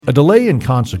A delay in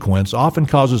consequence often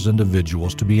causes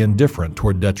individuals to be indifferent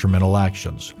toward detrimental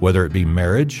actions. Whether it be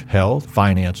marriage, health,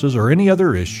 finances, or any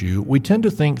other issue, we tend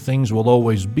to think things will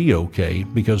always be okay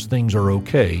because things are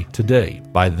okay today.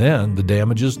 By then, the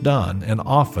damage is done and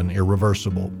often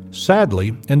irreversible.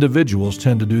 Sadly, individuals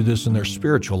tend to do this in their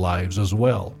spiritual lives as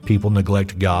well. People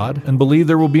neglect God and believe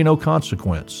there will be no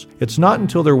consequence. It's not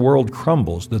until their world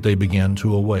crumbles that they begin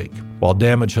to awake. While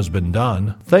damage has been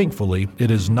done, thankfully,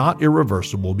 it is not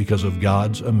irreversible because of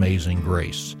God's amazing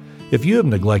grace. If you have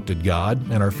neglected God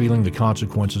and are feeling the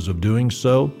consequences of doing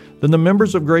so, then the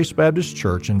members of Grace Baptist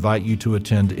Church invite you to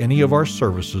attend any of our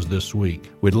services this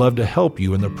week. We'd love to help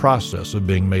you in the process of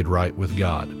being made right with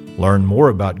God. Learn more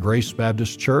about Grace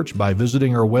Baptist Church by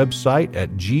visiting our website at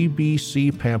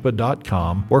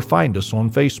gbcpampa.com or find us on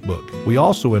Facebook. We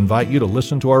also invite you to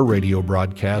listen to our radio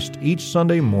broadcast each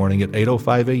Sunday morning at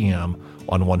 8:05 a.m.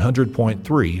 on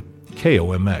 100.3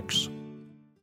 KOMX.